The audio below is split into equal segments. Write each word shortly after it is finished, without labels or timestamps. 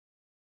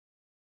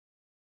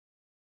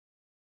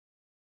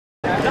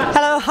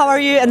how are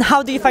you and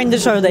how do you find the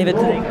show, David,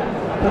 today?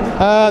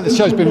 The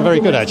show's been very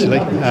good actually,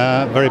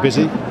 very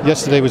busy.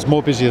 Yesterday was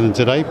more busier than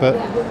today, but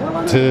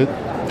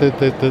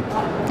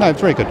no,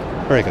 very good,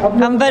 very good.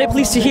 I'm very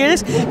pleased to hear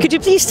this. Could you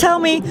please tell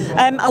me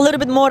a little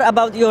bit more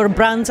about your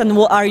brand and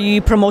what are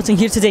you promoting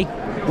here today?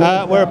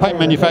 We're a paint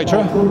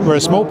manufacturer. We're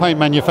a small paint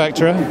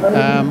manufacturer.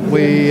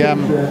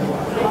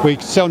 We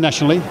sell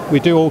nationally. We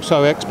do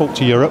also export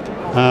to Europe.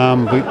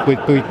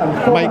 We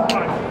make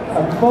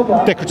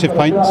decorative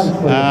paints,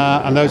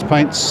 and those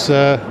paints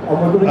are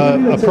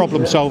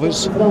problem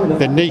solvers.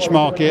 They're niche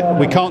market.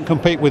 We can't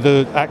compete with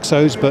the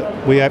AXOs, but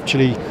we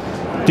actually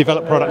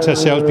develop products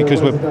ourselves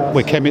because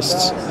we're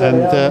chemists,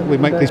 and we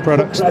make these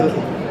products that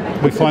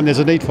we find there's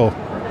a need for.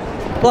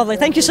 Lovely.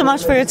 Thank you so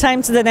much for your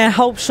time today, and I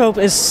hope show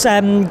is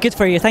good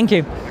for you. Thank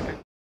you.